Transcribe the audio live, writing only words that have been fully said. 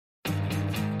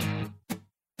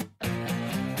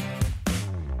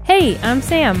Hey, I'm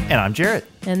Sam. And I'm Jarrett.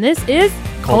 And this is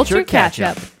Culture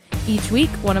Catch-Up. Each week,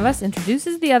 one of us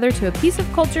introduces the other to a piece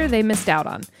of culture they missed out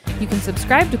on. You can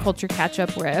subscribe to Culture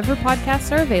Catch-Up wherever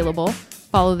podcasts are available.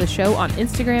 Follow the show on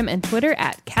Instagram and Twitter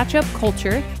at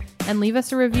CatchUpCulture. And leave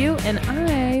us a review, and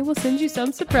I will send you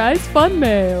some surprise fun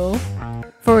mail.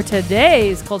 For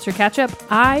today's Culture Catch-Up,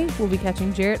 I will be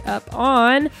catching Jarrett up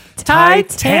on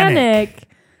Titanic.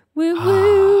 Woo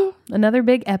woo. Another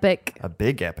big epic. A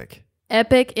big epic.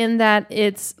 Epic in that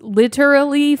it's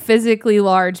literally physically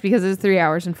large because it's 3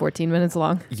 hours and 14 minutes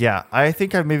long. Yeah, I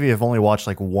think I maybe have only watched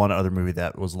like one other movie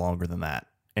that was longer than that.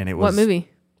 And it was... What movie?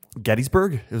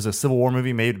 Gettysburg. It was a Civil War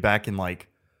movie made back in like...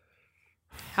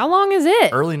 How long is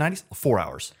it? Early 90s? 4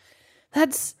 hours.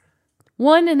 That's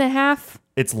 1.5.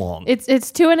 It's long. It's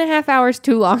 2.5 hours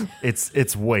too long.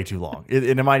 It's way too long.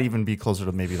 It might even be closer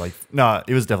to maybe like... No,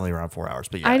 it was definitely around 4 hours.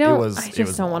 But yeah, I I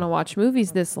just don't want to watch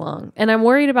movies this long. And I'm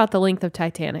worried about the length of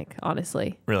Titanic,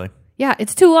 honestly. Really? Yeah,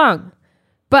 it's too long.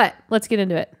 But let's get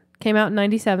into it. Came out in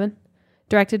 97.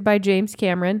 Directed by James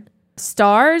Cameron.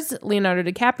 Stars Leonardo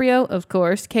DiCaprio, of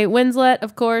course. Kate Winslet,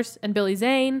 of course. And Billy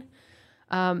Zane.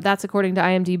 That's according to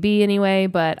IMDb anyway,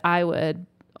 but I would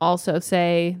also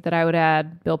say that I would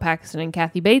add Bill Paxton and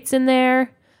Kathy Bates in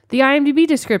there. The IMDb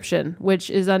description, which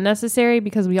is unnecessary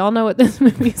because we all know what this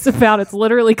movie is about. It's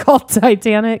literally called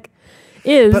Titanic.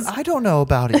 But I don't know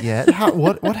about it yet.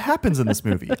 What happens in this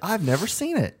movie? I've never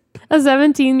seen it. A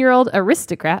 17-year-old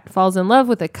aristocrat falls in love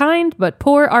with a kind but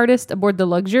poor artist aboard the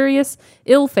luxurious,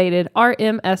 ill-fated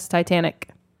RMS Titanic.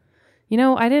 You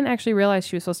know, I didn't actually realize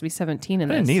she was supposed to be 17 in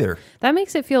this. I didn't either. That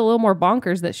makes it feel a little more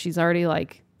bonkers that she's already,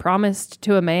 like, promised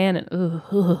to a man. And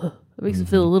it makes it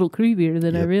feel a little creepier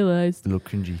than I realized. A little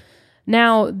cringy.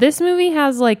 Now, this movie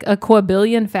has, like, a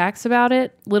quadrillion facts about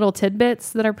it. Little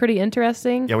tidbits that are pretty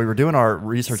interesting. Yeah, we were doing our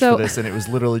research for this, and it was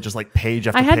literally just, like, page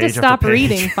after page I had to stop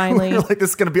reading, finally. We were like, this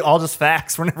is going to be all just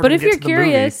facts. We're never But going if to get you're to the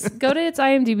movie. curious, go to its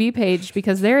IMDb page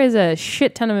because there is a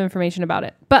shit ton of information about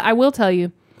it. But I will tell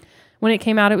you, when it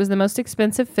came out, it was the most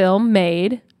expensive film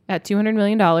made at $200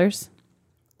 million.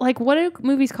 Like, what do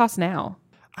movies cost now?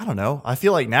 I don't know. I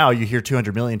feel like now you hear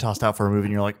 $200 million tossed out for a movie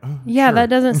and you're like, oh, yeah, sure. that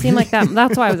doesn't seem like that.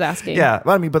 That's why I was asking. Yeah,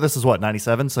 but I mean, but this is what,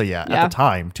 97? So yeah, at the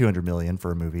time, $200 million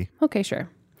for a movie. Okay, sure.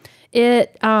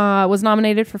 It was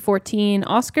nominated for 14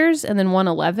 Oscars and then won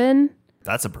 11.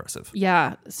 That's impressive.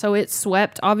 Yeah, so it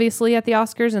swept, obviously, at the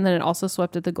Oscars, and then it also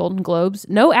swept at the Golden Globes.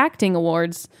 No acting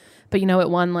awards, but, you know, it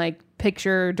won, like,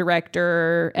 picture,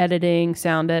 director, editing,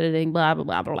 sound editing, blah, blah,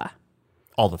 blah, blah, blah.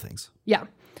 All the things. Yeah.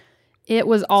 It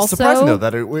was also... surprising, though,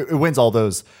 that it wins all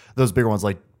those bigger ones,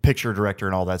 like picture, director,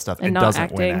 and all that stuff, and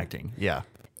doesn't win acting. Yeah.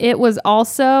 It was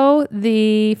also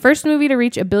the first movie to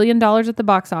reach $1 billion at the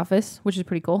box office, which is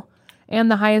pretty cool, and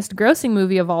the highest grossing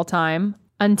movie of all time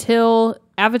until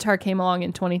Avatar came along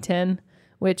in 2010,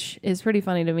 which is pretty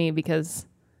funny to me because...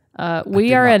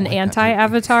 we are an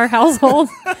anti-Avatar household.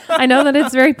 I know that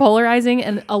it's very polarizing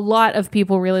and a lot of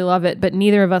people really love it, but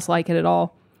neither of us like it at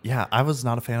all. Yeah, I was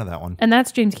not a fan of that one. And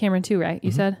that's James Cameron too, right?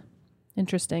 You said?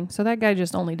 Interesting. So that guy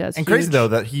just only does And huge. crazy, though,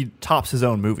 that he tops his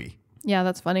own movie. Yeah,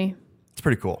 that's funny. It's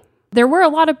pretty cool. There were a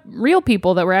lot of real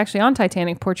people that were actually on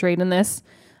Titanic portrayed in this.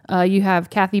 You have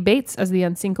Kathy Bates as the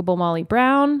unsinkable Molly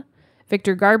Brown.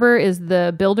 Victor Garber is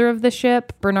the builder of the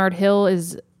ship. Bernard Hill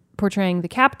is portraying the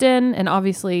captain, and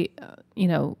obviously, you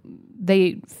know,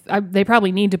 they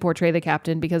probably need to portray the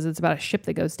captain because it's about a ship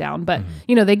that goes down. But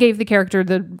you know, they gave the character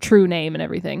the true name and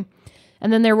everything.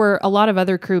 And then there were a lot of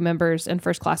other crew members and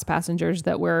first class passengers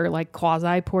that were like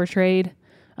quasi portrayed.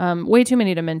 Way too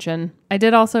many to mention. I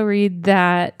did also read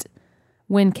that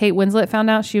when Kate Winslet found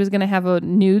out she was going to have a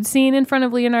nude scene in front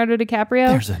of Leonardo DiCaprio,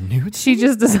 There's a nude she scene?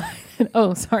 just decided.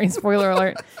 Oh, sorry, spoiler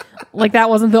alert. Like that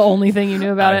wasn't the only thing you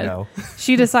knew about it. know.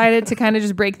 She decided to kind of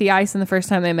just break the ice, and the first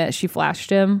time they met, she flashed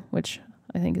him, which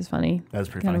I think is funny. That's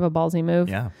pretty kind funny. of a ballsy move.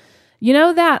 Yeah. You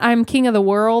know that I'm king of the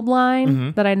world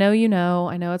line that I know you know.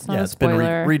 I know it's not Yeah, a it's been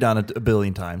spoiler. redone a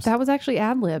billion times. That was actually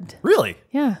ad-libbed. Really?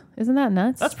 Yeah. Isn't that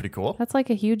nuts? That's pretty cool. That's like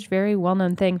a huge, very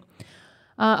well-known thing.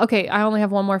 Okay, I only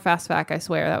have one more fast fact, I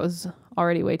swear. That was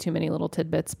already way too many little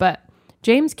tidbits. But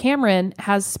James Cameron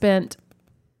has spent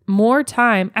more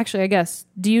time... Actually, I guess,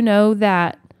 do you know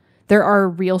that there are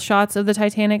real shots of the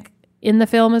Titanic in the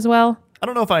film as well? I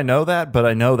don't know if I know that, but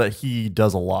I know that he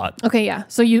does a lot. Okay, yeah.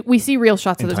 So we see real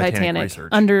shots of the Titanic research.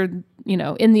 under, you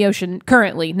know, in the ocean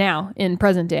currently, now, in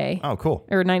present day. Oh, cool.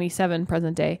 Or 97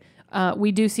 present day.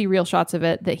 We do see real shots of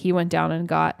it that he went down and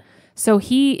got. So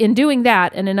he, in doing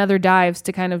that and in other dives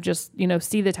to kind of just, you know,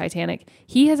 see the Titanic,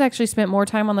 he has actually spent more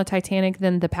time on the Titanic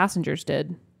than the passengers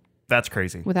did. That's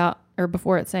crazy. Without, or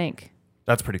before it sank.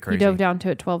 That's pretty crazy. He dove down to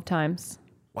it 12 times.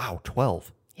 Wow,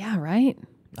 12. Yeah, right.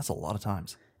 That's a lot of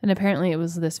times. And apparently it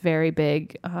was this very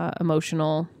big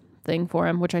emotional thing for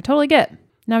him, which I totally get.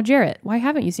 Now, Jarrett, why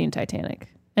haven't you seen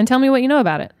Titanic? And tell me what you know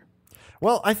about it.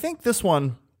 Well, I think this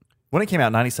one, when it came out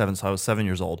in 97, so I was 7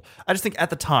 years old, I just think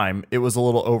at the time it was a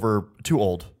little too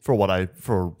old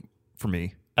for for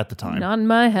me at the time. Not in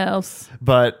my house.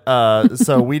 But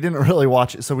so we didn't really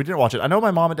watch it. So we didn't watch it. I know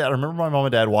my mom and dad, I remember my mom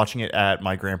and dad watching it at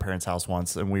my grandparents' house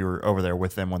once, and we were over there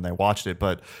with them when they watched it,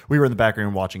 but we were in the back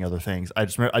room watching other things. I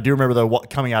do remember though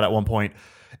coming out at one point,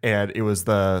 and it was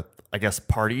the, I guess,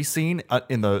 party scene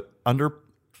in the under.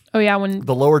 Oh yeah, when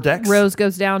the lower decks. Rose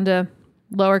goes down to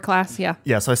lower class, yeah.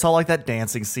 Yeah, so I saw like that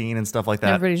dancing scene and stuff like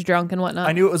that. Everybody's drunk and whatnot.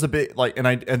 I knew it was a bit like,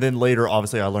 and then later,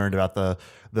 obviously, I learned about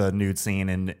the nude scene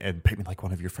and pick me like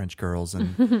one of your French girls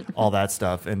and all that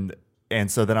stuff. And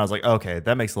so then I was like, okay,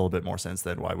 that makes a little bit more sense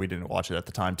than why we didn't watch it at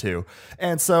the time too.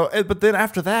 And so, but then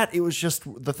after that, it was just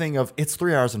the thing of it's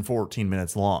 3 hours and 14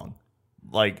 minutes long.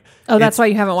 Like, oh, that's why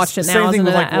you haven't watched it now. Same thing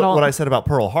with like what I said about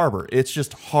Pearl Harbor. It's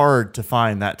just hard to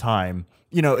find that time.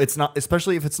 You know, it's not,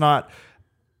 especially if it's not.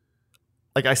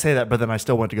 Like I say that, but then I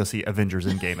still went to go see Avengers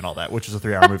Endgame and all that, which is a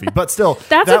 3-hour movie. But still,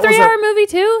 that's a 3-hour movie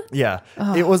too. Yeah,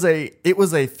 it was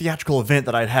a theatrical event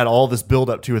that I'd had all this build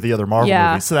up to with the other Marvel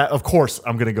movies. So that, of course,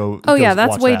 I'm gonna go. Oh yeah,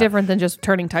 that's way different than just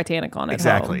turning Titanic on.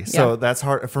 Exactly. So that's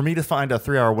hard for me to find a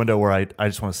 3-hour window where I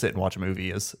just want to sit and watch a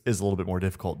movie is a little bit more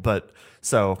difficult. But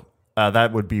so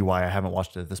that would be why I haven't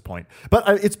watched it at this point.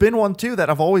 But it's been one too that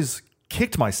I've always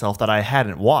kicked myself that I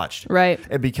hadn't watched. Right.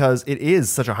 And because it is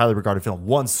such a highly regarded film,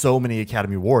 won so many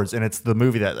Academy Awards, and it's the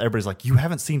movie that everybody's like, you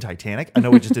haven't seen Titanic? I know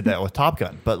we just did that with Top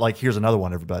Gun, but like, here's another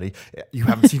one, everybody. You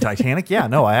haven't seen Titanic? Yeah,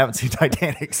 no, I haven't seen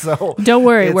Titanic. So don't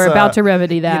worry, we're about to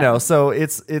remedy that. You know, so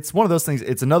it's one of those things.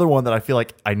 It's another one that I feel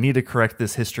like I need to correct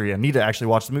this history. I need to actually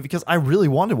watch the movie because I really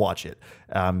want to watch it.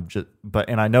 And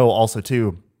I know also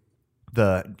too,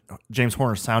 the James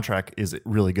Horner soundtrack is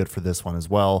really good for this one as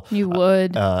well. You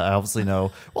would. I obviously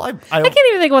know. Well, I can't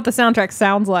even think what the soundtrack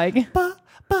sounds like.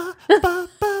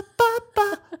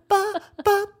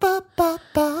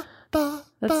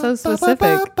 That's so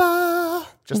specific.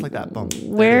 Just like that. Boom.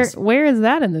 Where is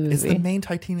that in the movie? It's the main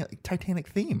Titanic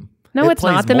theme. No, it's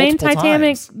not. The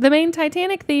main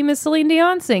Titanic theme is Celine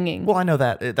Dion singing. Well, I know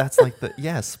that. That's like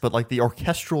yes, but like the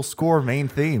orchestral score main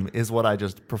theme is what I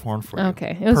just performed for you.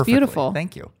 Okay. It was perfectly. Beautiful.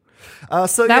 Thank you.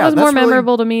 So that was more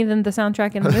memorable to me than the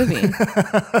soundtrack in the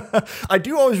movie. I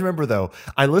do always remember though.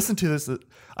 I listened to the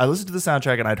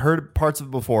soundtrack and I'd heard parts of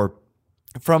it before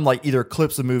from like either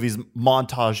clips of movies,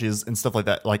 montages and stuff like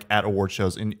that, like at award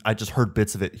shows. And I just heard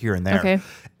bits of it here and there. Okay.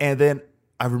 And then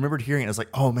I remembered hearing it. I was like,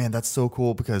 oh man, that's so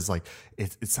cool because like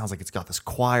it sounds like it's got this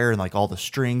choir and like all the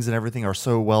strings and everything are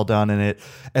so well done in it.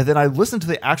 And then I listened to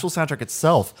the actual soundtrack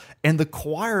itself, and the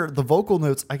choir, the vocal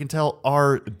notes, I can tell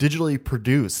are digitally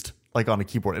produced like on a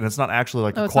keyboard, and it's not actually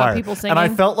like a choir. Not people singing? And I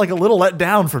felt like a little let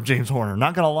down from James Horner,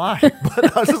 not gonna lie.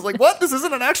 But I was just like, what? This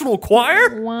isn't an actual choir?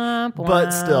 Womp, womp.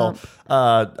 But still,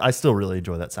 I still really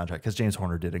enjoy that soundtrack because James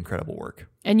Horner did incredible work.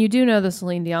 And you do know the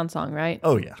Celine Dion song, right?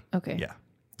 Oh yeah. Okay. Yeah.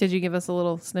 Did you give us a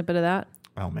little snippet of that?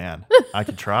 Oh man, I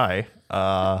could try.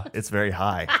 It's very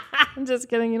high. I'm just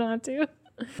kidding. You don't have to.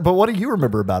 But what do you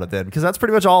remember about it then? Because that's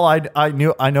pretty much all I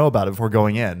know about it before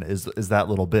going in is that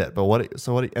little bit. But what?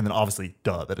 And then obviously,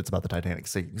 that it's about the Titanic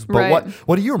sinks. But right.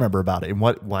 what do you remember about it, and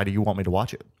why do you want me to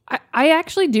watch it? I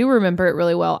actually do remember it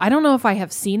really well. I don't know if I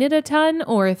have seen it a ton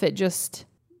or if it just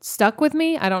stuck with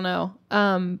me. I don't know.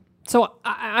 So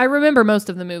I remember most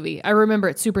of the movie. I remember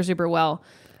it super, super well.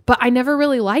 But I never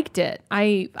really liked it.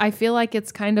 I feel like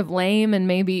it's kind of lame and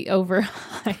maybe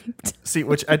overhyped. See,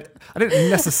 which I didn't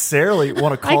necessarily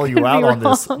want to call you out on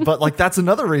this, but like that's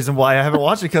another reason why I haven't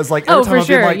watched it because like every time I've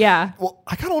been like, yeah. Well,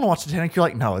 I kind of want to watch Titanic. You're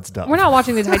like, no, it's dumb. We're not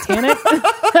watching the Titanic.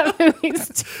 That movie's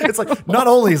terrible. It's like not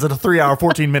only is it a 3-hour,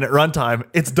 14-minute runtime,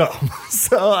 it's dumb.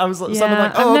 So I was like,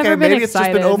 oh, okay, maybe it's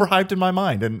just been overhyped in my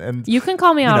mind. And you can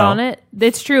call me out on it.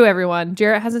 It's true, everyone.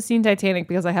 Jarrett hasn't seen Titanic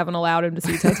because I haven't allowed him to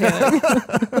see Titanic.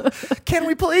 Can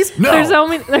we please? No. There's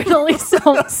only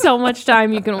so much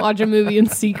time you can watch a movie in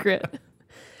secret.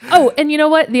 Oh, and you know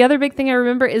what? The other big thing I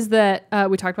remember is that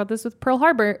we talked about this with Pearl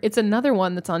Harbor. It's another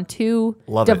one that's on 2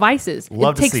 devices.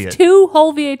 Love it to see it. takes 2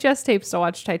 whole VHS tapes to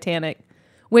watch Titanic,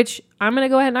 which I'm going to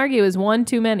go ahead and argue is 1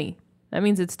 too many. That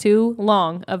means it's too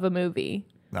long of a movie.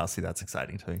 Now, see, that's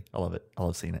exciting to me. I love it. I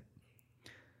love seeing it.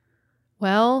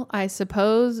 Well, I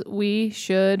suppose we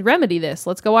should remedy this.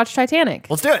 Let's go watch Titanic.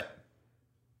 Let's do it.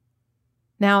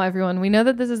 Now, everyone, we know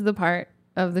that this is the part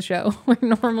of the show where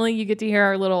normally you get to hear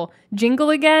our little jingle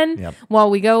again while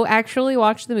we go actually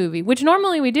watch the movie, which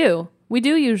normally we do. We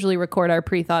do usually record our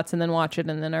pre-thoughts and then watch it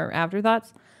and then our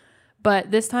afterthoughts.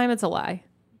 But this time it's a lie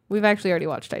We've actually already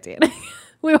watched Titanic.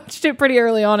 We watched it pretty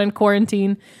early on in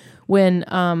quarantine when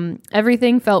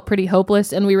everything felt pretty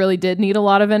hopeless and we really did need a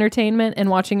lot of entertainment, and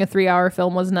watching a 3-hour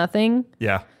film was nothing.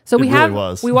 Yeah. So it really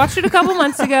was. we watched it a couple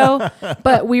months ago,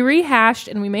 but we rehashed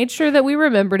and we made sure that we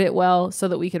remembered it well so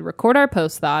that we could record our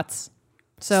post thoughts.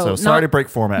 So sorry to break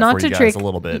format for you guys a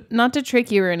little bit. Not to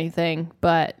trick you or anything,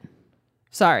 but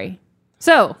sorry.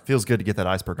 So feels good to get that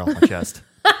iceberg off my chest.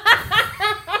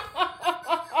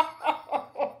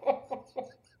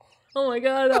 Oh my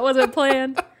God, that wasn't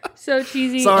planned. So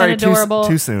cheesy Sorry, and adorable.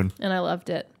 Too soon. And I loved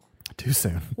it. Too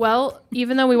soon. Well,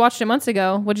 even though we watched it months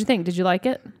ago, what'd you think? Did you like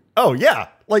it? Oh, yeah.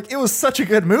 Like, it was such a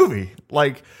good movie.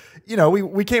 Like, you know,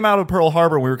 we came out of Pearl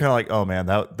Harbor and we were kind of like, oh, man,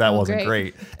 that wasn't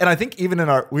great. And I think even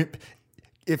in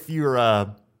if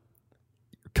you're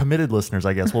committed listeners,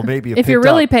 I guess, well, maybe if you're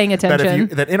really paying attention,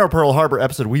 that in our Pearl Harbor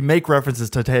episode, we make references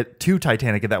to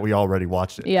Titanic and that we already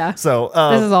watched it. Yeah. So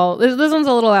this one's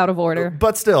a little out of order.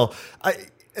 But still,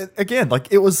 again,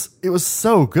 like it was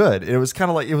so good. It was kind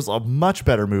of like it was a much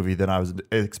better movie than I was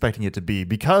expecting it to be,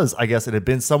 because I guess it had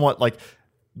been somewhat like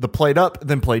the played up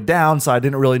then played down, so I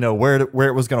didn't really know where it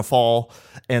was going to fall.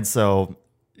 And so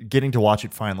getting to watch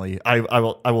it finally, I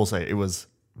will say it was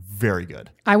very good.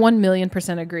 I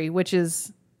 1,000,000% agree, which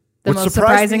is the most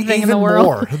surprising thing in the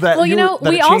world. Well, you know,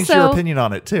 we changed your opinion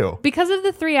on it too. Because of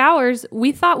the 3 hours,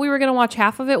 we thought we were going to watch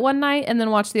half of it one night and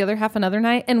then watch the other half another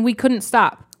night, and we couldn't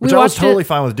stop. Which I was totally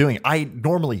fine with doing. I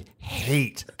normally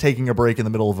hate taking a break in the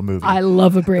middle of a movie. I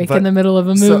love a break in the middle of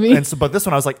a movie. But this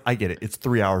one, I was like, I get it. It's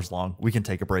 3 hours long. We can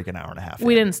take a break an hour and a half.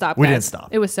 We didn't stop. We didn't stop.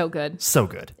 It was so good. So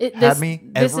good. This every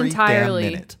entirely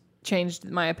damn minute. Changed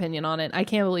my opinion on it. I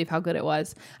can't believe how good it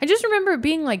was. I just remember it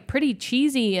being like pretty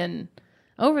cheesy and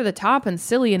over the top and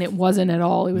silly, and it wasn't at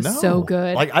all. It was so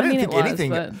good. Like I didn't think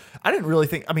anything. I didn't really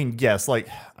think. I mean, yes, like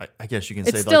I guess you can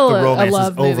say like still the romance is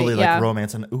overly movie, like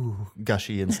romance and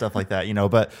gushy and stuff like that, you know.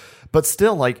 But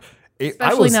still, like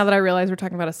especially now that I realize we're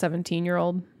talking about a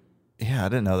 17-year-old. Yeah, I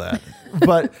didn't know that.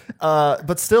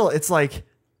 but still, it's like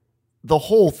the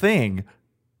whole thing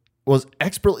was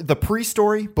expertly the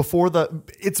pre-story before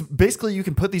it's basically you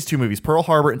can put these two movies, Pearl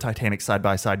Harbor and Titanic, side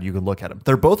by side. You can look at them.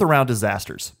 They're both around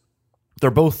disasters. They're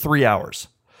both 3 hours,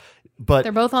 but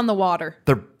they're both on the water.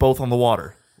 They're both on the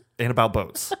water and about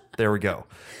boats. There we go.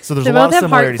 So there's a lot of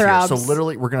similarities here. So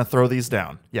literally, we're going to throw these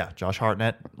down. Yeah, Josh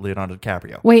Hartnett, Leonardo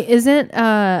DiCaprio. Wait, isn't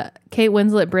Kate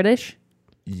Winslet British?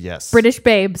 Yes. British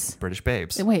Babes. British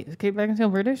Babes. Wait, is Kate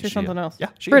Beckinsale British or something else? Yeah,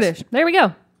 she British. is. There we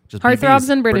go. Just Heartthrobs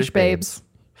and British Babes.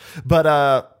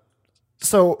 But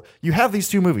so you have these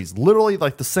two movies, literally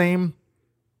like the same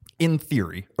in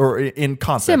theory or in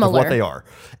concept of what they are.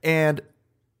 And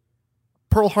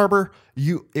Pearl Harbor,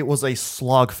 it was a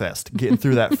slogfest getting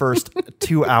through that first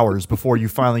 2 hours before you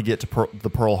finally get to the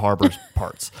Pearl Harbor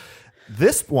parts.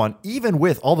 This one, even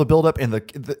with all the buildup and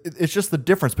it's just the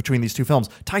difference between these two films.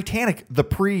 Titanic, the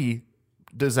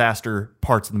pre-disaster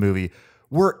parts of the movie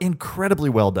were incredibly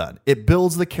well done. It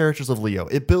builds the characters of Leo.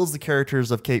 It builds the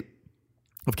characters of Kate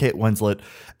Winslet,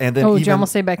 and then did you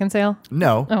almost say Beckinsale?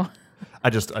 No. Oh. I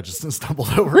just stumbled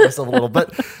over myself a little,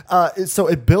 but so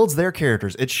it builds their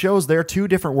characters. It shows their two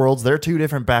different worlds, their two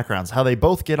different backgrounds, how they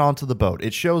both get onto the boat.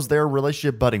 It shows their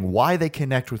relationship budding, why they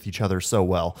connect with each other so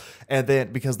well, and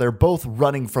then because they're both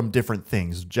running from different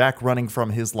things. Jack running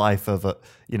from his life of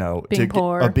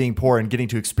being poor and getting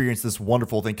to experience this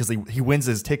wonderful thing because he wins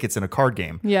his tickets in a card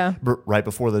game. Yeah, right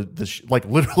before like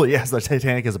literally as the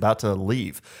Titanic is about to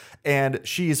leave. And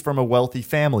she's from a wealthy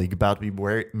family, about to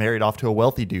be married off to a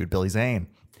wealthy dude, Billy Zane.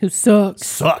 Who sucks.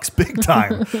 Sucks big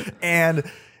time. And,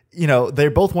 you know, they're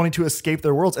both wanting to escape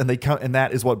their worlds, and and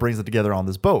that is what brings them together on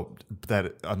this boat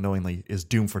that unknowingly is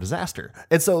doomed for disaster.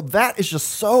 And so that is just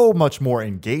so much more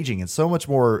engaging and so much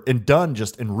more and done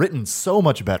just and written so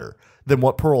much better than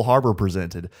what Pearl Harbor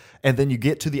presented. And then you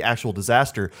get to the actual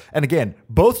disaster. And again,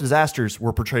 both disasters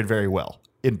were portrayed very well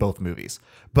in both movies.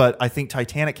 But I think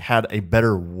Titanic had a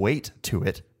better weight to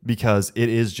it because it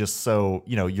is just so,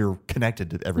 you know, you're connected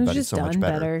to everybody so much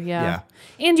better. Yeah.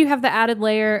 And you have the added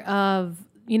layer of,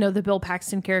 you know, the Bill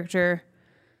Paxton character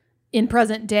in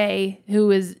present day who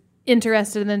is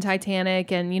interested in the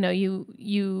Titanic, and you know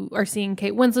you are seeing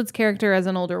Kate Winslet's character as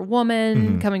an older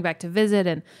woman coming back to visit,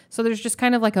 and so there's just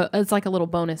kind of like it's like a little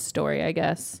bonus story, I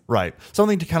guess. Right,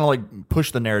 something to kind of like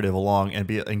push the narrative along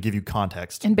and give you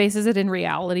context and bases it in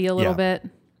reality a little bit.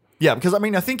 Yeah, because I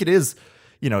mean I think it is.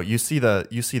 You know, you see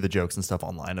the jokes and stuff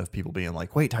online of people being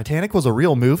like, "Wait, Titanic was a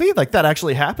real movie? Like that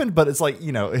actually happened?" But it's like,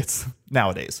 you know, it's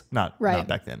nowadays, not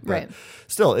back then. But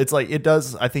still, it's like it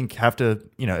does. I think have to,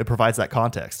 you know, it provides that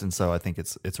context, and so I think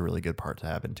it's a really good part to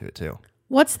have into it too.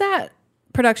 What's that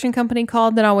production company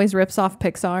called that always rips off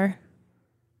Pixar?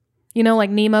 You know, like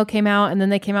Nemo came out, and then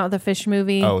they came out with a fish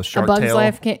movie. Oh, Shark A Bug's Tale?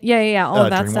 Life. Yeah, all of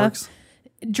that DreamWorks? stuff.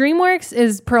 DreamWorks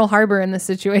is Pearl Harbor in this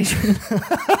situation,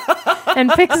 and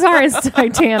Pixar is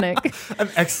Titanic. An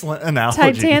excellent analogy.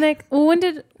 Titanic. Well, when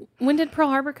did Pearl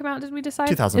Harbor come out? Did we decide?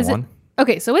 2001.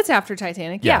 Okay, so it's after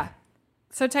Titanic. Yeah.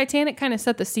 So Titanic kind of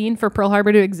set the scene for Pearl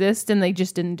Harbor to exist, and they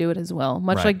just didn't do it as well.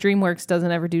 Much Right. like DreamWorks doesn't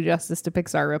ever do justice to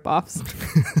Pixar ripoffs.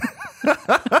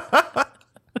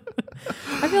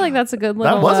 I feel like that's a good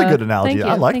little. That was a good analogy. thank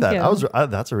you, I like thank that. you.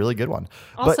 That's a really good one.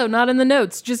 Also, not in the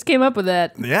notes. Just came up with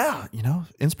that. But yeah,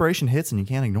 inspiration hits and you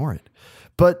can't ignore it.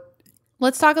 But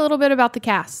Let's talk a little bit about the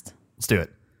cast. let's do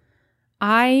it.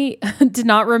 I did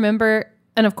not remember,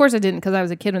 and of course I didn't because I was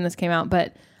a kid when this came out,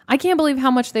 but I can't believe how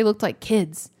much they looked like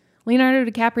kids. Leonardo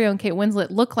DiCaprio and Kate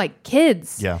Winslet look like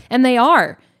kids. Yeah. And they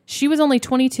are. She was only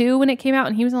 22 when it came out,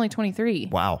 and he was only 23.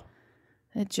 Wow.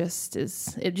 It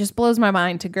just blows my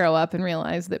mind to grow up and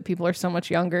realize that people are so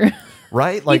much younger.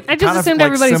 Right? Like I just kind of assumed like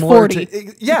everybody's similar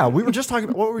 40. Yeah, we were just talking.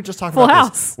 What were we just talking Full about?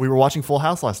 House. We were watching Full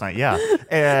House last night. Yeah,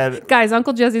 and Guys,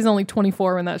 Uncle Jesse's only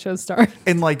 24 when that show started.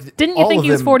 like Didn't you all think of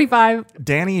he was them, 45?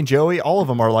 Danny and Joey, all of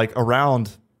them are like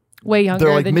around. Way younger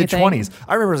They're like than mid you 20s. think.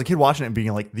 I remember as a kid watching it and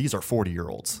being like, these are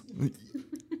 40-year-olds.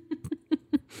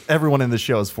 Everyone in the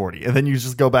show is 40. And then you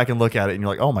just go back and look at it and you're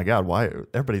like, oh my God, why?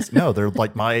 No, they're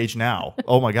like my age now.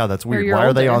 Oh my God, that's weird. you're Why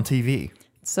are they older. on TV?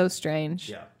 It's so strange.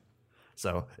 Yeah.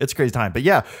 So it's a crazy time. But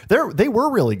yeah, they were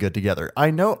really good together.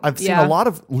 I know I've seen Yeah. a lot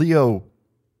of Leo's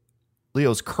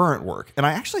current work, and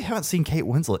I actually haven't seen Kate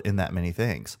Winslet in that many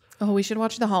things. Oh, we should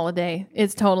watch The Holiday.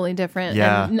 It's totally different.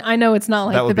 Yeah. And I know it's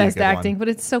not That like would the be a best good one. acting, but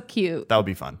it's so cute. That would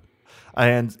be fun.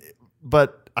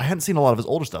 But I hadn't seen a lot of his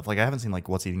older stuff. Like I haven't seen like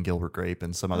What's Eating Gilbert Grape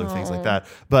and some other things like that.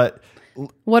 But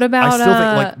What about I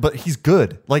still think but he's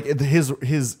good. Like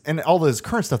his and all his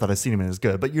current stuff that I've seen him in is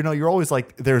good. But you're always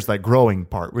like there's that growing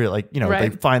part where like they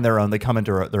Right. find their own, they come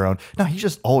into their own. No, he's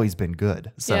just always been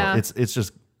good. So Yeah. it's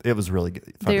just it was really good.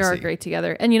 Fun they to are see. great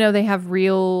together. And they have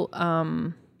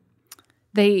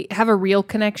they have a real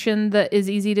connection that is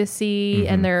easy to see,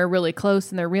 and they're really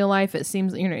close in their real life. It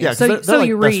seems Yeah, 'cause so they're like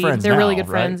you best read friends they're really now, good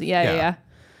friends. right? Yeah, yeah.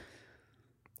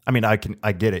 I mean, I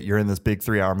get it. You're in this big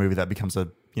 3-hour movie that becomes a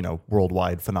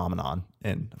worldwide phenomenon,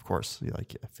 and of course,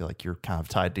 I feel like you're kind of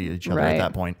tied to each other Right. at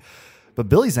that point. But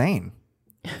Billy Zane,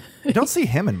 you don't see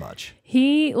him in much.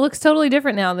 He looks totally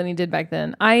different now than he did back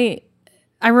then.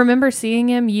 I remember seeing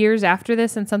him years after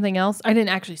this in something else. I didn't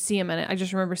actually see him in it. I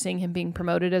just remember seeing him being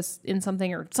promoted as in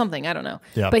something or something. I don't know.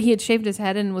 Yeah. But he had shaved his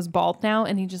head and was bald now,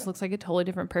 and he just looks like a totally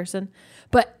different person.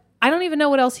 But I don't even know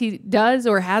what else he does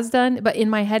or has done. But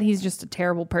in my head, he's just a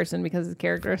terrible person because his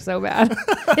character is so bad.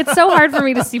 It's so hard for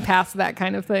me to see past that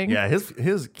kind of thing. Yeah,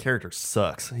 his character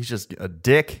sucks. He's just a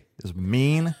dick. He's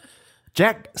mean.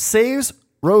 Jack saves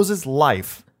Rose's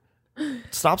life,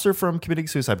 stops her from committing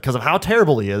suicide because of how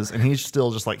terrible he is, and he's still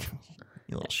just like,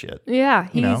 you little shit. Yeah,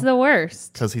 he's the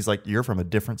worst. Because he's like, you're from a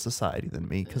different society than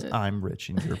me because I'm rich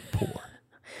and you're poor.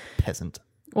 Peasant.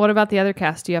 What about the other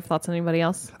cast? Do you have thoughts on anybody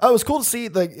else? Oh, it was cool to see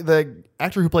the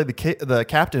actor who played the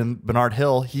captain, Bernard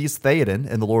Hill. He's Theoden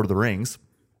in The Lord of the Rings.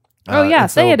 Oh, yeah,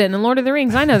 and so- Theoden in Lord of the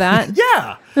Rings. I know that.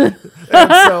 Yeah. And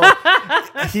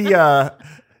so he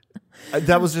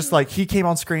that was just like he came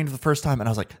on screen for the first time and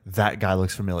I was like, that guy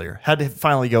looks familiar. Had to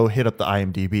finally go hit up the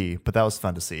IMDb, but that was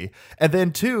fun to see. And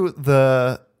then too,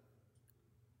 the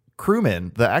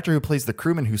crewman, the actor who plays the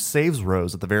crewman who saves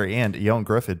Rose at the very end, Ewan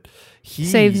Griffith, he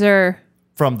Saves her.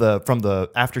 from the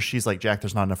after she's like, Jack,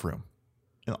 there's not enough room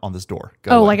on this door.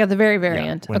 Go Oh, away. like at the very, very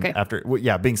Yeah, end. when- Okay. After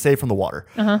being saved from the water,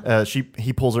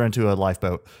 he pulls her into a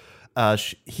lifeboat.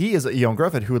 He is Ewan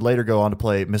Griffith, who would later go on to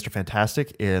play Mr.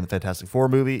 Fantastic in the Fantastic Four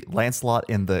movie, Lancelot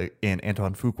in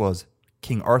Antoine Fuqua's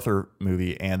King Arthur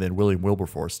movie, and then William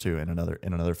Wilberforce too in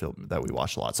another film that we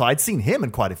watched a lot. So I'd seen him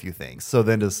in quite a few things. So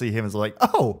then to see him is like,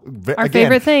 Our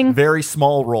favorite thing. very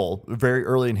small role, very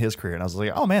early in his career, and I was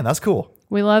like, oh man, that's cool.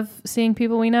 We love seeing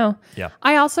people we know. Yeah.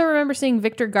 I also remember seeing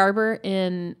Victor Garber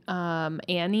in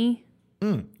Annie,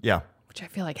 Yeah. which I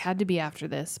feel like had to be after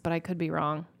this, but I could be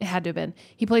wrong. It had to have been.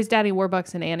 He plays Daddy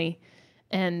Warbucks in Annie,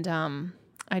 and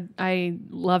I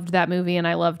loved that movie, and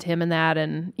I loved him in that,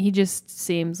 and he just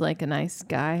seems like a nice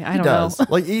guy. I don't know.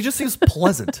 Like he just seems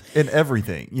pleasant in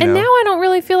everything. You And know? now I don't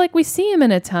really feel like we see him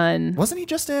in a ton. Wasn't he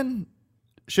just in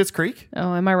Schitt's Creek?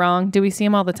 Oh, am I wrong? Do we see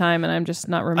him all the time, and I'm just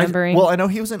not remembering? I know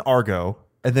he was in Argo,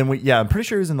 and then I'm pretty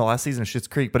sure he was in the last season of Schitt's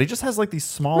Creek, but he just has like these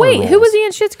smaller Wait, roles. who was he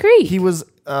in Schitt's Creek? He was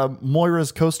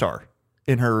Moira's co-star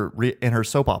in her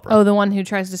soap opera. Oh, the one who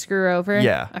tries to screw her over?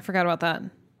 Yeah. I forgot about that.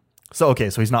 So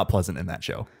he's not pleasant in that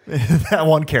show. That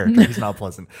one character, he's not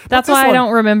pleasant. That's why I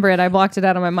don't remember it. I blocked it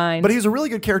out of my mind. But he's a really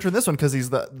good character in this one because he's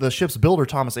the ship's builder,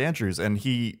 Thomas Andrews, and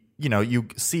he, you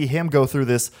see him go through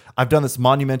this. I've made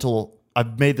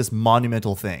this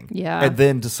monumental thing. Yeah. And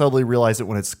then to suddenly realize it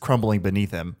when it's crumbling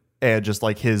beneath him, and just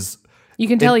like you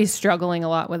can tell he's struggling a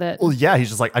lot with it. Well, yeah, he's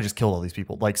just like, I just killed all these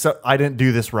people. Like, so I didn't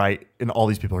do this right, and all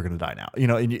these people are going to die now.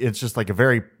 And it's just like a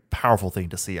very powerful thing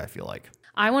to see, I feel like.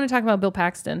 I want to talk about Bill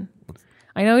Paxton.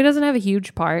 I know he doesn't have a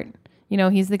huge part.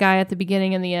 He's the guy at the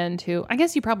beginning and the end who, I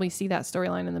guess you probably see that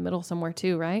storyline in the middle somewhere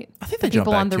too, right? I think they the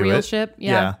people jump back on the to real it. ship.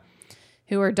 Yeah.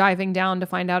 Who are diving down to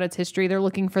find out its history. They're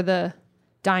looking for the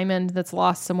diamond that's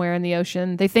lost somewhere in the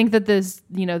ocean. They think that this,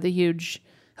 the huge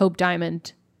Hope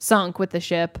Diamond sunk with the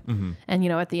ship. Mm-hmm. And,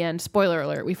 at the end, spoiler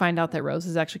alert, we find out that Rose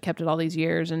has actually kept it all these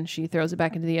years and she throws it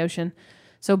back into the ocean.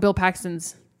 So Bill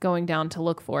Paxton's going down to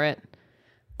look for it.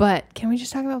 But can we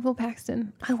just talk about Bill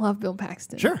Paxton? I love Bill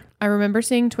Paxton. Sure. I remember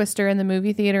seeing Twister in the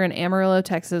movie theater in Amarillo,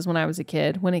 Texas when I was a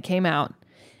kid, when it came out.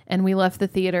 And we left the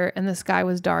theater and the sky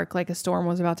was dark, like a storm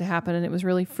was about to happen, and it was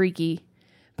really freaky.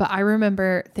 But I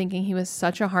remember thinking he was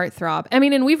such a heartthrob. I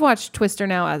mean, and we've watched Twister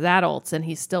now as adults, and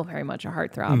he's still very much a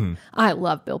heartthrob. Mm-hmm. I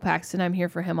love Bill Paxton. I'm here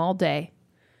for him all day.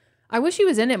 I wish he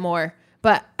was in it more,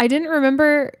 but I didn't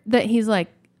remember that he's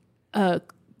like a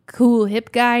cool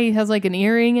hip guy. He has like an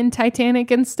earring in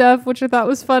Titanic and stuff, which I thought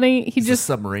was funny. He's just a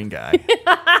submarine guy.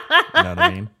 You know what I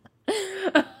mean?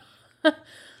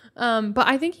 But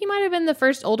I think he might have been the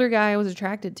first older guy I was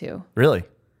attracted to. Really?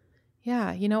 Yeah.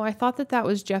 I thought that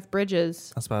was Jeff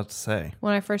Bridges. I was about to say.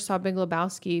 When I first saw Big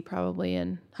Lebowski, probably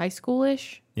in high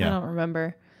school-ish. Yeah. I don't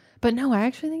remember. But no, I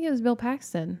actually think it was Bill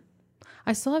Paxton.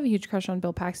 I still have a huge crush on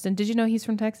Bill Paxton. Did you know he's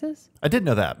from Texas? I did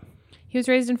know that. He was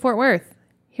raised in Fort Worth.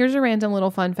 Here's a random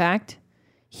little fun fact.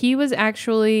 He was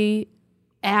actually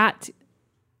at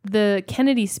the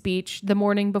Kennedy speech the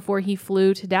morning before he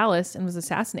flew to Dallas and was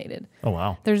assassinated. Oh,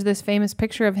 wow. There's this famous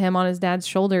picture of him on his dad's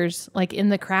shoulders, like in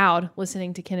the crowd,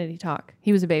 listening to Kennedy talk.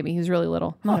 He was a baby. He was really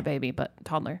little. Not a baby, but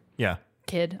toddler. Yeah.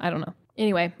 Kid. I don't know.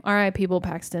 Anyway, R.I.P. Bill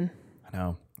Paxton. I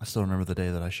know. I still remember the day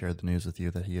that I shared the news with you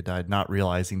that he had died, not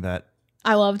realizing that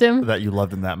I loved him. That you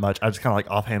loved him that much. I just kind of like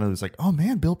offhandedly was like, oh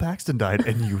man, Bill Paxton died.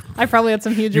 And you I probably had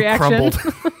some huge reaction. Crumbled.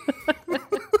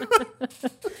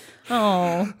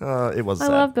 Oh. It was I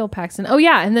sad. love Bill Paxton. Oh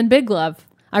yeah, and then Big Love.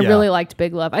 I really liked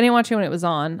Big Love. I didn't watch it when it was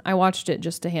on. I watched it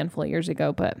just a handful of years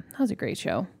ago, but that was a great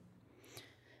show.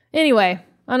 Anyway,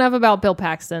 enough about Bill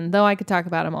Paxton, though I could talk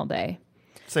about him all day.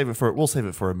 We'll save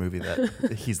it for a movie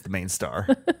that he's the main star.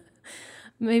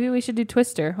 Maybe we should do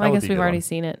Twister. Well, I guess we've already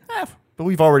seen it. But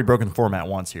we've already broken the format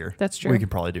once here. That's true. We can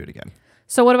probably do it again.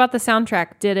 So what about the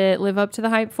soundtrack? Did it live up to the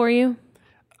hype for you?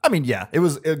 I mean, yeah, it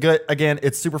was good. Again,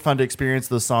 it's super fun to experience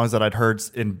those songs that I'd heard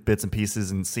in bits and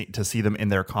pieces and to see them in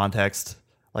their context,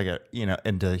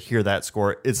 and to hear that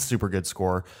score. It's a super good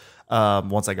score.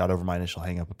 Once I got over my initial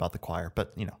hang up about the choir,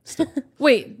 but still.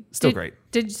 Still great.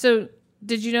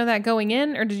 Did you know that going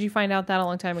in, or did you find out that a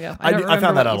long time ago? I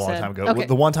found that out a long time ago. Okay.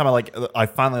 The one time I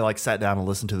finally sat down and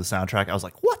listened to the soundtrack, I was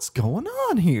like, "What's going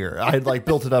on here?" I had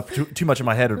built it up too much in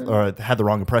my head, or had the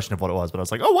wrong impression of what it was. But I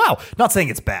was like, "Oh wow!" Not saying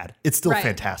it's bad; it's still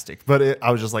fantastic. But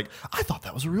I was just like, "I thought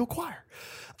that was a real choir."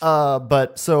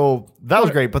 But so that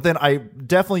was great. But then I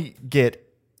definitely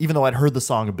get, even though I'd heard the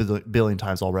song a billion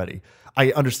times already,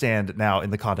 I understand now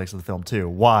in the context of the film too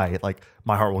why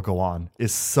 "My Heart Will Go On"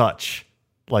 is such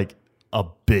a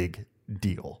big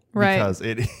deal, right? Because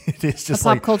it is just a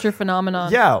pop culture phenomenon.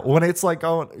 Yeah, when it's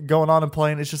going on and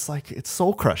playing, it's just it's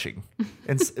soul crushing,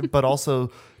 but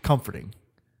also comforting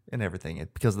and everything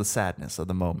because of the sadness of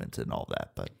the moment and all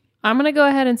that. But I'm gonna go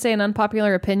ahead and say an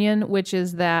unpopular opinion, which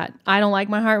is that I don't like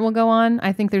 "My Heart Will Go On."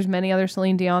 I think there's many other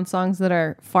Celine Dion songs that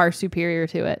are far superior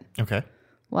to it. Okay,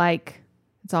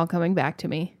 "It's All Coming Back to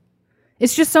Me."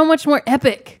 It's just so much more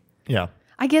epic. Yeah.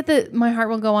 I get that "My Heart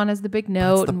Will Go On" as the big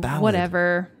note the and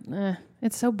whatever.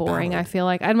 It's so boring. Ballad. I feel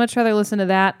like I'd much rather listen to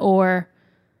that or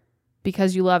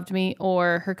 "Because You Loved Me"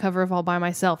 or her cover of "All by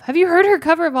Myself." Have you heard her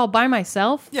cover of "All by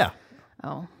Myself"? Yeah.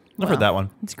 Oh, I've heard that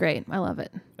one. It's great. I love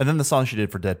it. And then the song she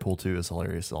did for Deadpool 2 is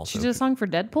hilarious also. She did a song for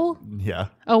Deadpool? Yeah.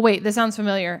 Oh, wait. This sounds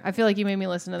familiar. I feel like you made me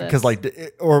listen to this.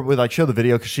 Because or with show the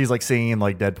video because she's singing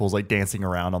Deadpool's dancing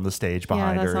around on the stage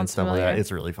behind her and stuff familiar. like that.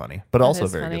 It's really funny. But also a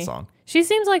very good song. She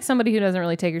seems like somebody who doesn't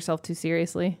really take herself too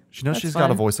seriously. She knows she's got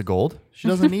a voice of gold. She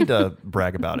doesn't need to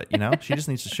brag about it, She just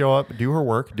needs to show up, do her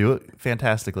work, do it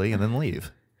fantastically, and then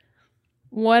leave.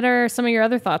 What are some of your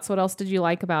other thoughts? What else did you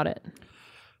like about it?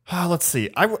 Let's see.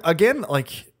 I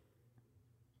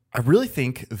really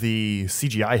think the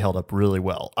CGI held up really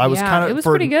well. It was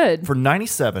pretty good. For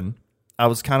 97, I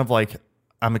was kind of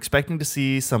I'm expecting to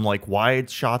see some like wide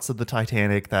shots of the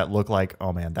Titanic that look like,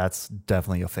 oh man, that's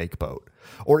definitely a fake boat.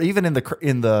 Or even in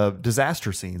the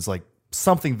disaster scenes, like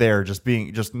something there just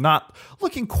not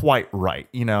looking quite right,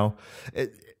 you know.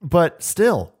 But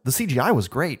still, the CGI was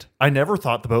great. I never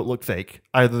thought the boat looked fake.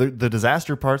 The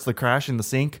disaster parts, the crash and the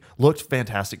sink, looked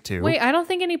fantastic too. Wait, I don't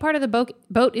think any part of the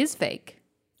boat is fake.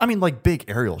 I mean, like big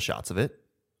aerial shots of it.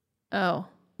 Oh.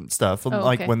 Stuff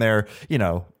okay. when they're, you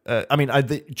know,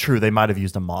 true, they might have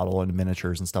used a model and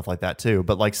miniatures and stuff like that too,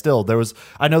 but like still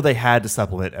I know they had to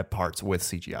supplement at parts with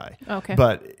CGI. Okay.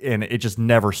 And it just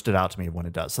never stood out to me when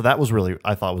it does. So that was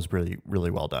I thought was really,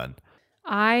 really well done.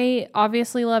 I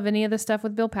obviously love any of the stuff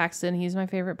with Bill Paxton. He's my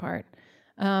favorite part.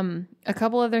 A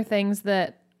couple other things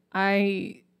that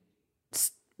I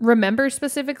remember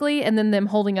specifically, and then them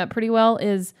holding up pretty well,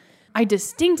 is I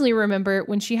distinctly remember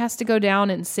when she has to go down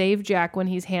and save Jack when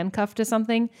he's handcuffed to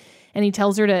something, and he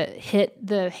tells her to hit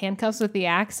the handcuffs with the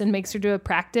axe and makes her do a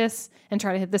practice and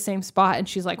try to hit the same spot, and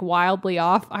she's like wildly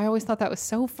off. I always thought that was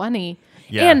so funny.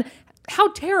 Yeah. And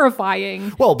how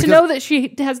terrifying to know that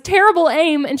she has terrible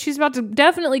aim and she's about to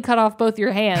definitely cut off both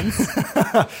your hands.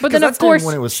 But then, of course,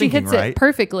 when it was she sinking, hits right? it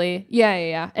perfectly.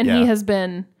 Yeah.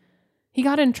 And he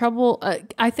got in trouble.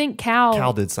 I think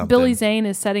Cal did something. Billy Zane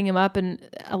is setting him up and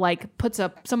puts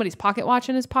up somebody's pocket watch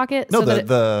in his pocket. No,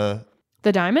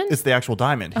 the diamond? It's the actual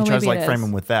diamond. He tries to frame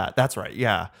him with that. That's right.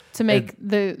 Yeah. To make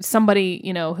somebody,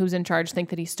 you know, who's in charge think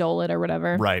that he stole it or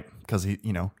whatever. Right. Because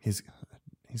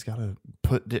he's got to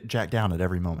put Jack down at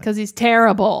every moment. Because he's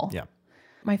terrible. Yeah.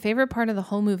 My favorite part of the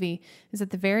whole movie is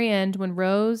at the very end when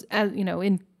Rose,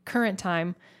 in current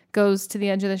time, goes to the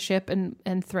edge of the ship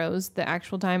and throws the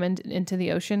actual diamond into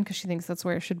the ocean because she thinks that's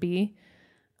where it should be.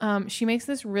 She makes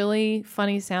this really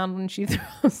funny sound when she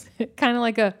throws it, kind of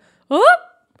like a whoop,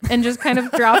 and just kind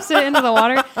of drops it into the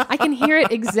water. I can hear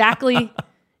it exactly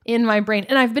in my brain,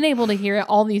 and I've been able to hear it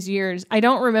all these years. I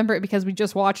don't remember it because we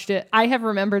just watched it. I have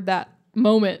remembered that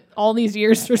moment all these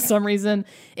years for some reason.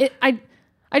 I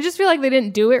just feel like they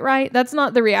didn't do it right. That's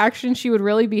not the reaction she would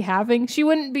really be having. She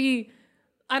wouldn't be,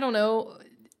 I don't know.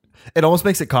 It almost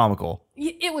makes it comical.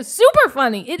 It was super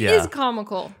funny. It is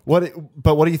comical.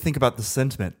 But what do you think about the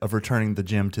sentiment of returning the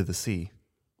gem to the sea?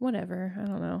 Whatever. I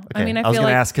don't know. Okay. I mean, I was feel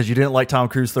going to like ask because you didn't like Tom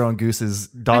Cruise throwing Goose's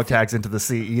dog tags into the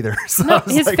sea either. So no,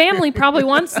 his family probably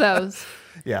wants those.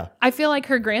 Yeah. I feel like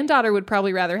her granddaughter would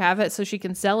probably rather have it so she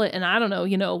can sell it and I don't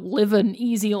know, live an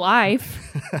easy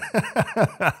life.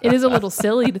 It is a little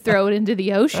silly to throw it into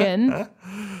the ocean.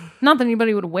 Not that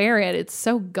anybody would wear it. It's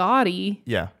so gaudy.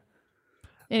 Yeah.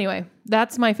 Anyway,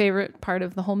 that's my favorite part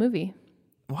of the whole movie.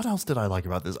 What else did I like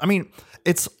about this? I mean,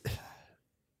 it's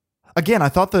again, I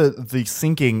thought the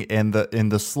sinking and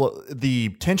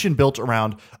the tension built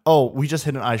around, oh, we just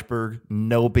hit an iceberg,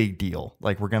 no big deal.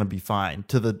 Like we're going to be fine.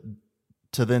 To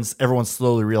then everyone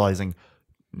slowly realizing,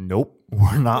 nope,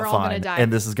 we're not fine.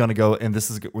 And this is going to go and this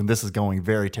is going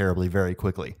very terribly very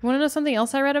quickly. Want to know something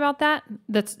else I read about that?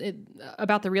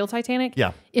 About the real Titanic?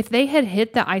 Yeah. If they had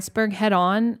hit the iceberg head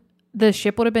on, the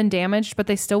ship would have been damaged, but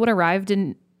they still would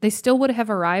have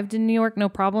arrived in New York, no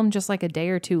problem, just like a day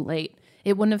or two late.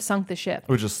 It wouldn't have sunk the ship. It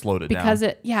would just slowed it because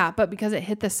down. because it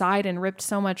hit the side and ripped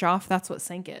so much off, that's what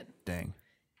sank it. Dang.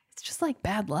 It's just like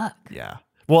bad luck. Yeah.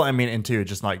 Well, I mean, and too,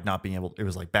 just like not being able, it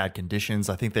was like bad conditions.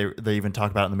 I think they even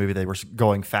talk about it in the movie, they were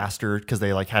going faster because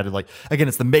they like had to again,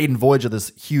 it's the maiden voyage of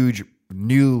this huge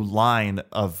new line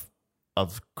of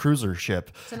cruiser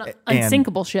ship. It's an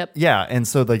unsinkable ship. Yeah. And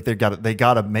so like they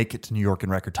got to make it to New York in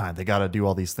record time. They got to do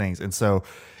all these things. And so,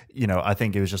 I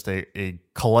think it was just a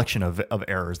collection of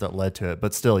errors that led to it.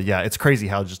 But still, yeah, it's crazy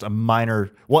how just a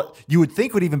minor, what you would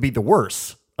think would even be the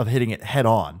worst of hitting it head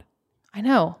on. I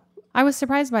know. I was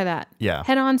surprised by that. Yeah.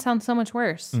 Head on sounds so much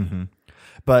worse. Mm-hmm.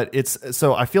 But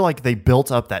so I feel like they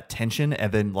built up that tension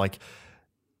and then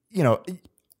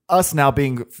us now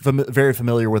being very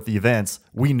familiar with the events,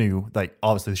 we knew like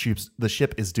obviously the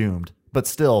ship is doomed, but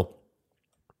still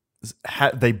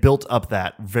they built up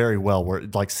that very well. Where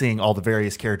like seeing all the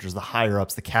various characters, the higher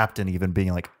ups, the captain even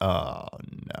being like, oh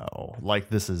no, like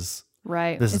this is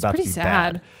right. This is it's about pretty to be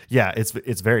sad. bad. Yeah,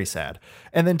 it's very sad.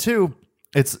 And then too,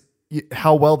 it's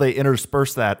how well they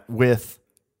intersperse that with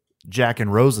Jack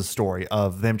and Rose's story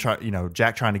of them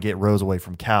Jack trying to get Rose away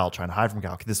from Cal, trying to hide from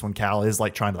Cal. This one, Cal is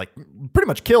like trying to like pretty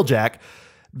much kill Jack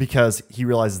because he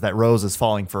realizes that Rose is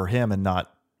falling for him and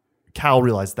not Cal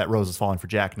realizes that Rose is falling for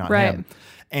Jack, not him.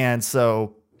 And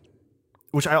so,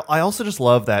 which I also just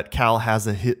love that Cal has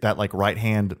that like right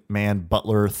hand man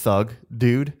butler thug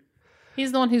dude.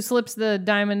 He's the one who slips the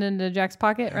diamond into Jack's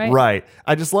pocket, right? Right.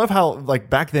 I just love how like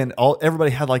back then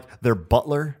everybody had like their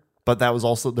butler but that was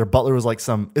also their butler was like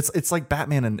it's like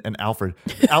Batman and Alfred.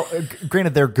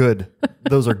 Granted, they're good.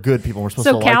 Those are good people. We're supposed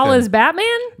to So like Cal them. is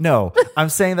Batman? No, I'm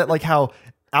saying that like how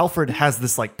Alfred has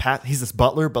this like he's this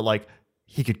butler, but like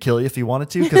he could kill you if he wanted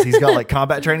to because he's got like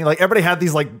combat training. Like everybody had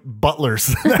these like butlers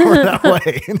that were that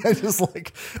way, and I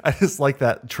just like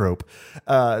that trope.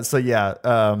 So yeah,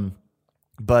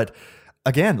 but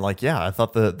again, like yeah, I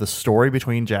thought the story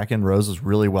between Jack and Rose was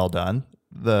really well done.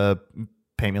 The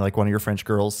paint me like one of your French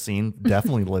girls scene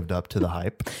definitely lived up to the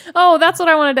hype. Oh, that's what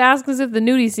I wanted to ask, is if the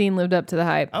nudie scene lived up to the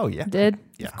hype. Oh yeah, Did?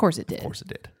 Yeah, Of course it did. Of course it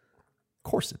did. Of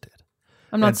course it did.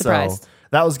 I'm not And surprised. So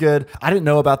that was good. I didn't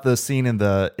know about the scene in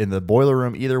the boiler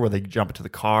room either, where they jump into the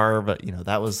car. But you know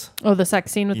that was The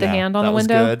sex scene with the hand on that the was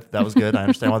window. Good. That was good. I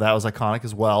understand why that was iconic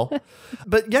as well.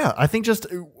 But yeah, I think just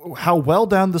how well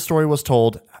done the story was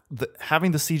told,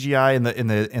 having the CGI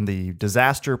in the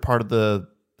disaster part of the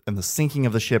sinking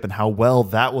of the ship and how well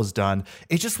that was done,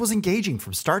 it just was engaging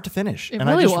from start to finish. It and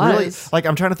really I just was. really like,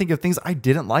 I'm trying to think of things I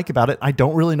didn't like about it. I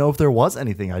don't really know if there was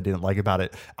anything I didn't like about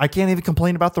it. I can't even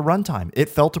complain about the runtime. It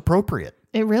felt appropriate.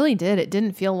 It really did. It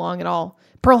didn't feel long at all.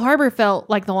 Pearl Harbor felt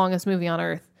like the longest movie on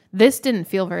Earth. This didn't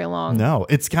feel very long. No,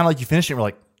 it's kind of like you finish it and we're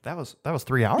like, that was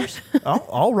 3 hours? Oh,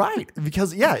 all right.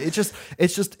 Because yeah, it's just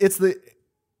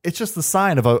the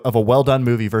sign of a well done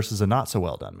movie versus a not so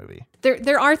well done movie.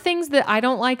 There are things that I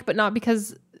don't like, but not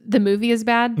because the movie is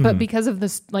bad, Mm-hmm. but because of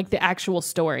this, like the actual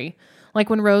story. Like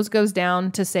when Rose goes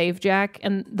down to save Jack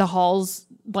and the halls,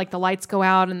 like the lights go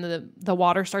out and the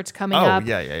water starts coming up.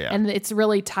 Yeah. And it's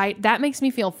really tight. That makes me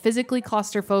feel physically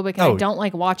claustrophobic, and I don't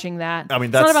like watching that. I mean,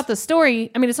 it's not about the story.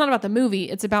 I mean, it's not about the movie.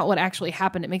 It's about what actually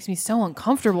happened. It makes me so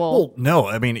uncomfortable. Well, no,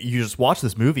 I mean, you just watch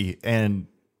this movie and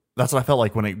that's what I felt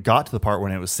like when it got to the part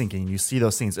when it was sinking. You see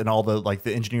those scenes and all the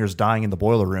engineers dying in the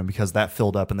boiler room because that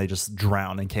filled up and they just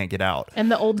drown and can't get out.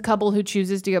 And the old couple who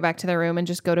chooses to go back to their room and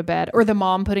just go to bed, or the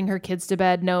mom putting her kids to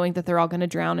bed knowing that they're all going to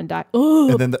drown and die.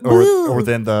 And then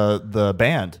the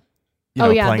band. The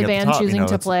playing at the band top, choosing to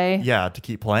it's- play. Yeah, to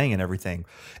keep playing and everything.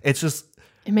 It's just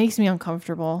It makes me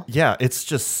uncomfortable. yeah, it's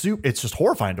just it's just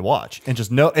horrifying to watch and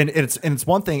just and it's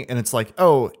one thing and it's like,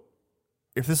 oh,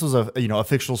 if this was a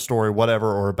fictional story,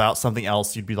 whatever, or about something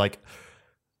else, you'd be like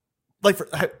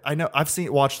I know I've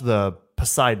watched the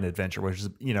Poseidon Adventure, which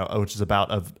is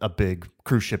about a big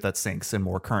cruise ship that sinks in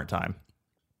more current time,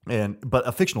 but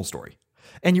a fictional story,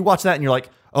 and you watch that and you're like,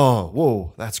 oh,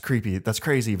 whoa, that's creepy, that's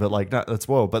crazy, but like that's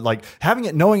whoa, but like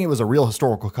knowing it was a real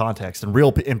historical context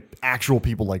and actual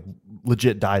people like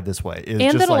legit died this way, is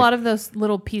And just that a lot of those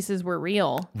little pieces were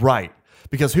real. right.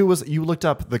 Because you looked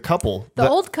up the couple. The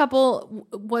old couple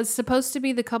was supposed to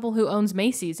be the couple who owns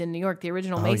Macy's in New York, the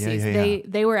original Macy's. Yeah.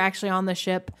 They were actually on the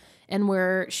ship,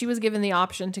 and she was given the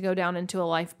option to go down into a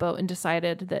lifeboat and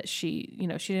decided that she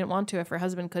didn't want to if her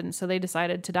husband couldn't, so they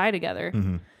decided to die together.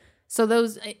 Mm-hmm. So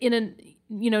those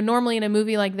normally in a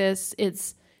movie like this,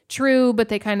 it's true, but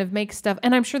they kind of make stuff,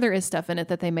 and I'm sure there is stuff in it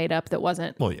that they made up that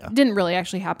didn't really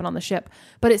actually happen on the ship.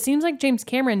 But it seems like James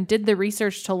Cameron did the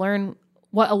research to learn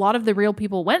what a lot of the real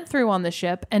people went through on the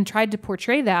ship and tried to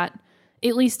portray that,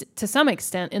 at least to some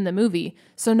extent, in the movie.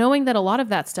 So knowing that a lot of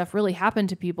that stuff really happened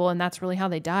to people and that's really how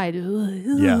they died.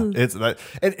 Yeah, it's that.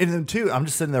 And then two, I'm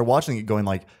just sitting there watching it going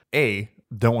like, A,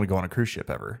 don't want to go on a cruise ship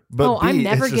ever. But B, I'm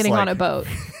never it's just getting like, on a boat.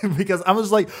 because I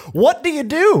was like, what do you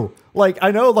do? Like,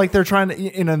 I know like they're trying to,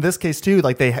 in this case too,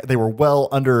 like they were well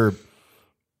under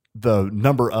the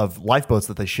number of lifeboats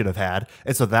that they should have had,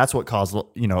 and so that's what caused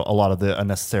a lot of the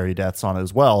unnecessary deaths on it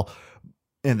as well.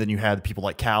 And then you had people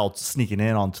like Cal sneaking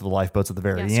in onto the lifeboats at the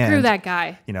very end. Screw that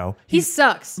guy. He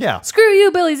sucks. Yeah. Screw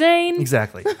you, Billy Zane.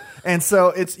 Exactly. And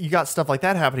so you got stuff like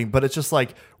that happening, but it's just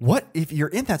like, what if you're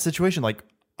in that situation? Like,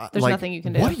 There's nothing you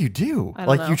can do. What do you do? I don't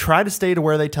Like know. you try to stay to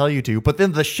where they tell you to, but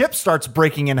then the ship starts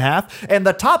breaking in half, and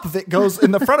the top of it goes,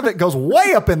 and the front of it goes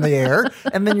way up in the air,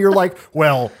 and then you're like,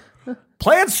 well,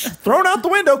 plans thrown out the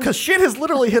window because shit has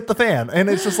literally hit the fan, and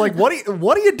it's just like, what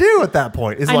do you do at that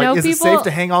point? Is it safe to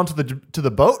hang on to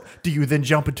the boat? Do you then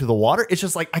jump into the water? It's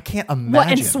just like I can't imagine. What,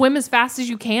 and swim as fast as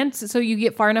you can so you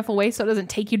get far enough away so it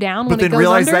doesn't take you down when But it then goes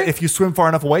realize under? that if you swim far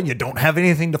enough away and you don't have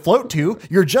anything to float to,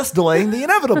 you're just delaying the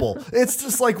inevitable. It's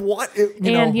just like what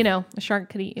a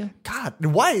shark could eat you. God,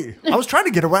 why? I was trying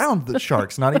to get around the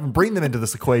sharks, not even bring them into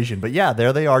this equation. But yeah,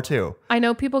 there they are too. I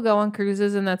know people go on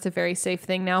cruises and that's a very safe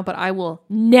thing now, but I will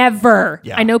never.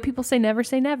 Yeah. I know people say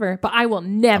never, but I will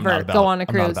never go on a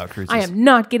I'm not cruise. about cruises. I am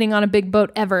not getting on a big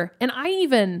boat ever. And I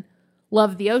even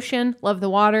love the ocean, love the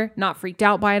water, not freaked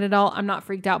out by it at all. I'm not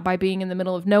freaked out by being in the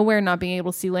middle of nowhere, not being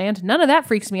able to see land. None of that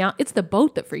freaks me out. It's the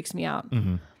boat that freaks me out.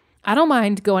 Mm-hmm. I don't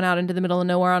mind going out into the middle of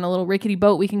nowhere on a little rickety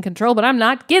boat we can control, but I'm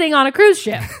not getting on a cruise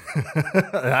ship.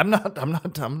 I'm not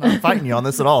fighting you on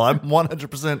this at all. I'm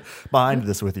 100% behind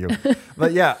this with you.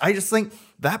 But yeah, I just think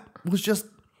that was just,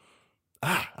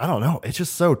 I don't know. It's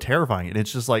just so terrifying. And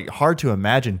it's just like hard to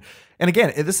imagine. And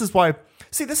again, this is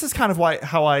kind of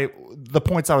the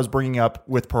points I was bringing up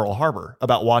with Pearl Harbor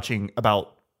about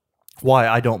why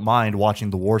I don't mind watching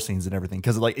the war scenes and everything,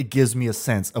 because like it gives me a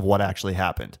sense of what actually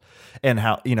happened and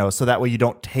how, so that way you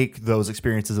don't take those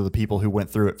experiences of the people who went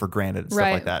through it for granted and stuff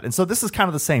like that. And so this is kind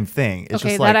of the same thing. It's okay,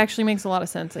 just like, that actually makes a lot of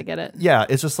sense. I get it. Yeah,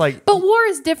 it's just like, but war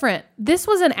is different. This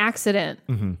was an accident.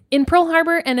 In Pearl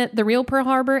Harbor and at the real Pearl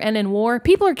Harbor and in war,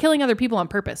 people are killing other people on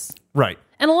purpose. Right.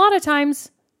 And a lot of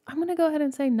times, I'm going to go ahead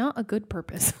and say not a good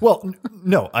purpose. Well,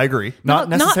 no, I agree. Not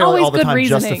Not necessarily always all the good time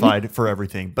reasoning. justified for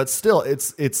everything, but still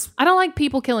it's I don't like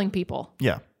people killing people.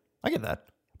 yeah, I get that.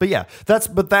 But yeah,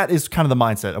 that is kind of the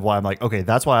mindset of why I'm like, okay,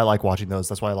 that's why I like watching those.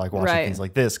 That's why I like watching Right. things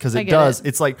like this, because I get it.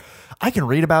 it's like I can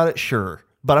read about it, sure,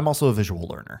 but I'm also a visual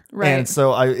learner. Right. And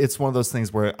so it's one of those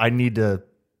things where I need to,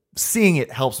 seeing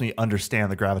it helps me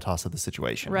understand the gravitas of the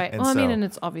situation. Right. And Well, I so, mean, and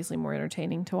it's obviously more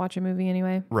entertaining to watch a movie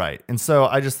anyway. right. And so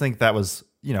I just think that was,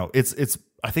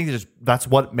 I think that's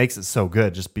what makes it so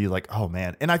good. Just be like, oh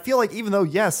man. And I feel like even though,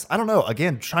 yes, I don't know,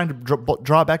 again, trying to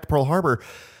draw back to Pearl Harbor,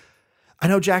 I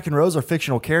know Jack and Rose are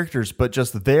fictional characters, but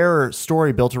just their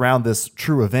story built around this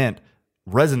true event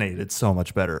resonated so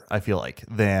much better, I feel like,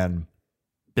 than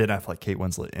Ben Affleck, Kate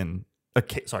Winslet, and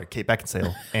Kate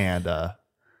Beckinsale and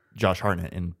Josh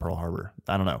Hartnett in Pearl Harbor.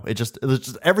 I don't know. It was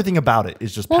just everything about it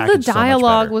is just packaged the so much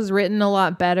dialogue better. was written a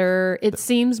lot better. It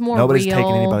seems more Nobody's real.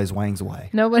 taking anybody's wangs away.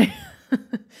 Nobody.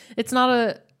 It's not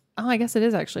a. Oh, I guess it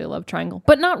is actually a love triangle,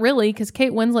 but not really, because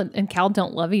Kate Winslet and Cal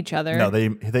don't love each other. No, they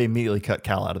immediately cut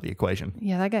Cal out of the equation.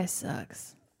 Yeah, that guy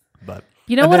sucks. But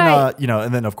You know and what then,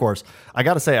 and then of course I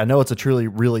got to say, I know it's a truly,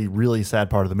 really, really sad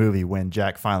part of the movie when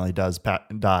Jack finally does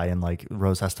die and like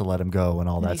Rose has to let him go and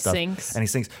all that he stuff. sinks. And he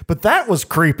sinks. But that was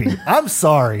creepy. I'm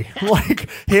sorry. Like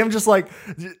him just like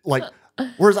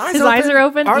were his eyes His open? eyes are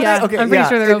open? Are Yeah, they? Okay, I'm pretty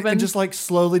sure they're and, open. And just like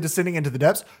slowly descending into the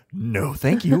depths. No,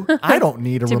 thank you. I don't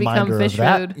need a To become reminder fish of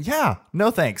that. food. Yeah, no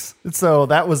thanks. So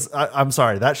that was, I'm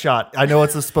sorry, that shot, I know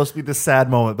it's supposed to be this sad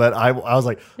moment, but I was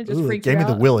like, It just ooh, it freaked gave you me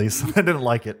the out? willies. I didn't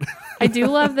like it. I do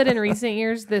love that in recent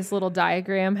years, this little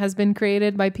diagram has been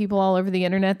created by people all over the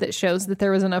internet that shows that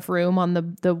there was enough room on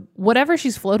the whatever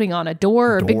she's floating on, a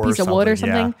door or a big Door or piece of wood or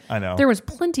something. Yeah, something. I know. There was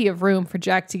plenty of room for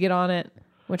Jack to get on it,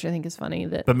 which I think is funny.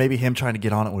 That But maybe him trying to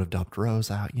get on it would have dumped Rose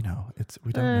out. We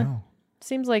don't know.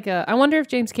 seems like I wonder if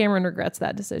James Cameron regrets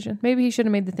that decision. Maybe he should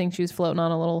have made the thing she was floating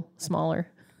on a little smaller.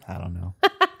 I don't know.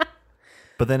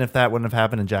 But then if that wouldn't have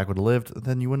happened and Jack would have lived,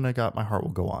 then you wouldn't have got My Heart Will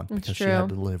Go On, because she true. had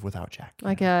to live without Jack.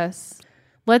 I guess.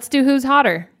 Let's do Who's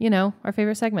Hotter, our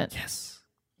favorite segment. Yes.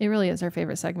 It really is our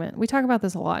favorite segment. We talk about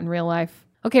this a lot in real life.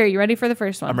 Okay, are you ready for the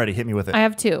first one? I'm ready. Hit me with it. I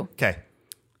have two. Okay.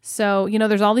 So,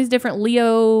 there's all these different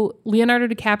Leonardo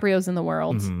DiCaprios in the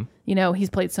world. He's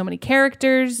played so many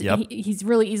characters. Yep. He's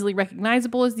really easily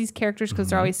recognizable as these characters because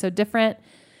they're always so different.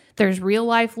 There's real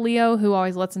life Leo, who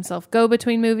always lets himself go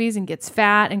between movies and gets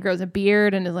fat and grows a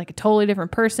beard and is like a totally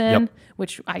different person, Yep.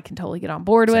 which I can totally get on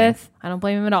board with. I don't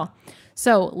blame him at all.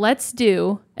 So let's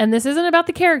do, and this isn't about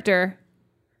the character.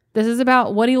 This is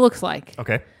about what he looks like.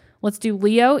 Okay. Let's do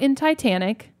Leo in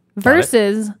Titanic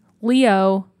versus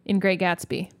Leo in Great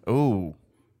Gatsby. Ooh.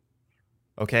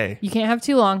 Okay. You can't have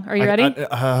too long. Are you ready?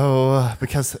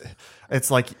 Because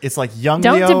it's like young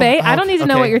Don't Leo. debate. I don't need to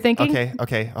know what you're thinking.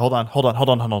 Okay. Hold on.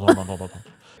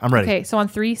 I'm ready. Okay, so on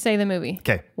 3, say the movie.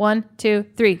 Okay. 1, 2,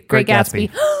 3. Great Great Gatsby.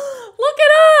 Gatsby. Look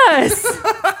at us.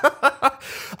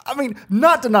 I mean,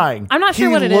 not denying. I'm not sure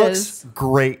he what it looks is.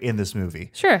 great in this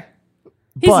movie. Sure.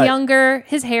 He's But- younger.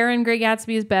 His hair in Great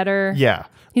Gatsby is better. Yeah.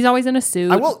 He's always in a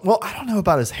suit. I don't know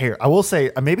about his hair. I will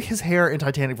say maybe his hair in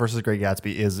Titanic versus Great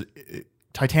Gatsby is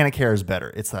Titanic hair is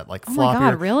better. It's that like Oh my floppier.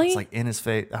 God, really? It's like in his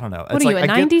face. I don't know. What It's are like,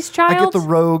 you, a I get- 90s I get child? the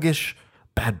roguish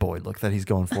bad boy look that he's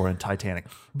going for in Titanic.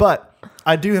 But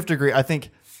I do have to agree. I think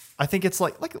it's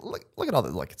like look at all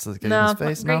the like it's like in no, his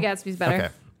face. Great No? Gatsby's better. Okay.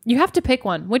 You have to pick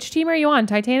one. Which team are you on,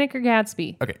 Titanic or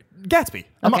Gatsby? Okay. Gatsby.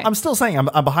 Okay. I'm still saying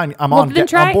I'm behind. I'm Well, on. then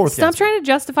I'm board with stop Gatsby. trying to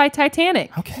justify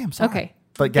Titanic. Okay, I'm sorry. Okay.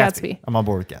 But Gatsby. I'm on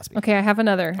board with Gatsby. Okay, I have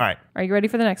another. All right. Are you ready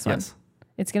for the next one? Yes.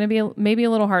 It's going to be maybe a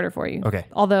little harder for you. Okay.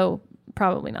 Although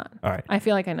probably not. All right. I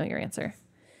feel like I know your answer.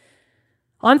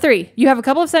 On 3, you have a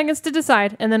couple of seconds to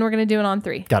decide, and then we're going to do it on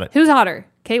 3. Got it. Who's hotter,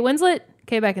 Kate Winslet,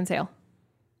 Kate Beckinsale?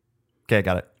 Okay, I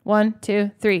got it. 1,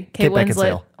 2, 3. Kate Kate Winslet.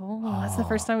 Beckinsale. Oh, that's the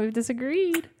first time we've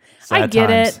disagreed. Sad I get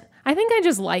times. it. I think I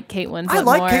just like Kate Winslet I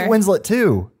like more. Kate Winslet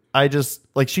too. I just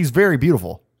like she's very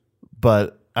beautiful,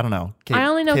 but I don't know. I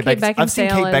only know Kate Beckinsale. I've seen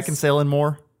Kate Beckinsale in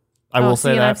more. I will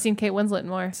say that. I've seen Kate Winslet in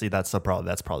more. See, that's probably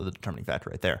the determining factor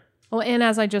right there. Well, and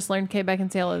as I just learned, Kate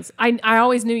Beckinsale is. I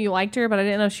always knew you liked her, but I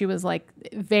didn't know she was like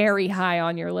very high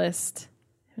on your list.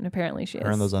 And apparently she is.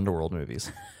 Her in those Underworld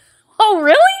movies. Oh,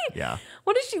 really? Yeah.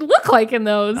 What does she look like in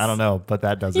those? I don't know, but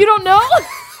that doesn't. You don't know?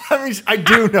 I mean, I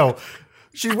do know.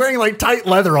 She's wearing like tight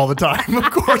leather all the time.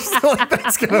 Of course, like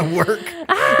that's gonna work.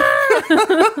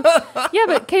 Yeah,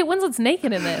 but Kate Winslet's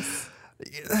naked in this.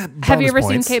 Have you ever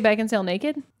seen Kate Beckinsale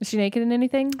naked? Is she naked in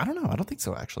anything? I don't know. I don't think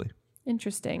so, actually.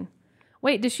 Interesting.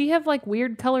 Wait, does she have like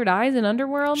weird colored eyes in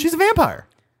Underworld? She's a vampire.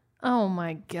 Oh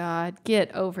my God.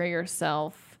 Get over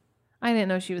yourself. I didn't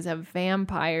know she was a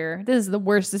vampire. This is the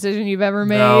worst decision you've ever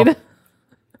made. No.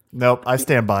 Nope, I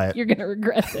stand by it. You're going to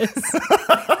regret this.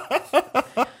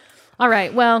 All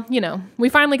right. Well, we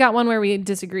finally got one where we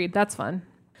disagreed. That's fun.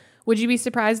 Would you be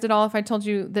surprised at all if I told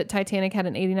you that Titanic had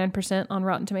an 89% on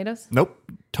Rotten Tomatoes? Nope.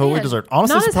 Totally deserved.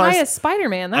 Honestly, not surprised. As high as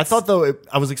Spider-Man. I thought, though,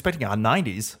 I was expecting a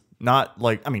 90s. Not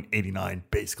like, 89,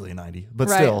 basically a 90. But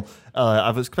still,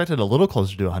 I was expected a little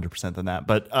closer to 100% than that.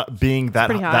 But being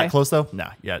that close, though,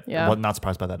 nah, yeah. Not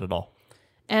surprised by that at all.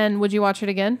 And would you watch it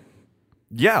again?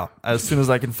 Yeah, as soon as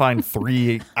I can find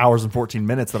 3 hours and 14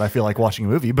 minutes that I feel like watching a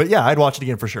movie. But yeah, I'd watch it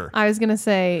again for sure. I was going to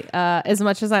say, as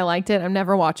much as I liked it, I'm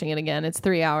never watching it again. It's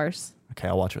 3 hours. Okay,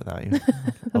 I'll watch it without you.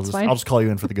 I'll fine. just call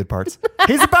you in for the good parts.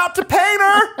 He's about to paint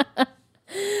her!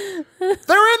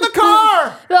 They're in the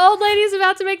car! The old lady's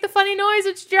about to make the funny noise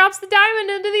which drops the diamond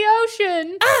into the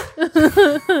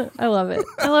ocean. I love it.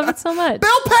 I love it so much.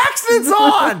 Bill Paxton's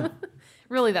on!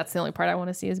 Really, that's the only part I want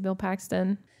to see is Bill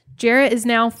Paxton. Jarrett is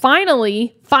now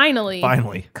finally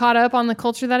caught up on the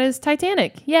culture that is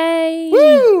Titanic. Yay!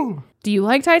 Woo! Do you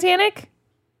like Titanic?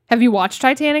 Have you watched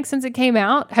Titanic since it came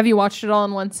out? Have you watched it all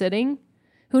in one sitting?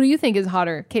 Who do you think is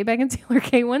hotter, Kate Beckinsale or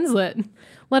Kate Winslet?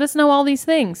 Let us know all these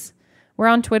things. We're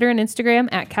on Twitter and Instagram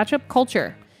at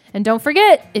CatchUpCulture. And don't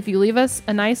forget, if you leave us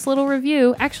a nice little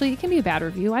review, actually, it can be a bad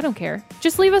review. I don't care.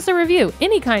 Just leave us a review,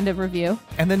 any kind of review.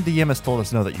 And then DM us to let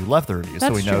us know that you left the review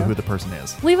so we know who the person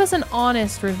is. Leave us an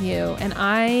honest review, and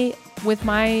I, with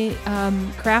my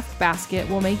craft basket,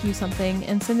 will make you something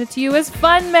and send it to you as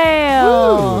fun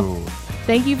mail. Ooh.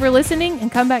 Thank you for listening,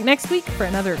 and come back next week for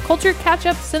another Culture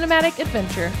Catch-Up cinematic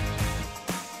adventure.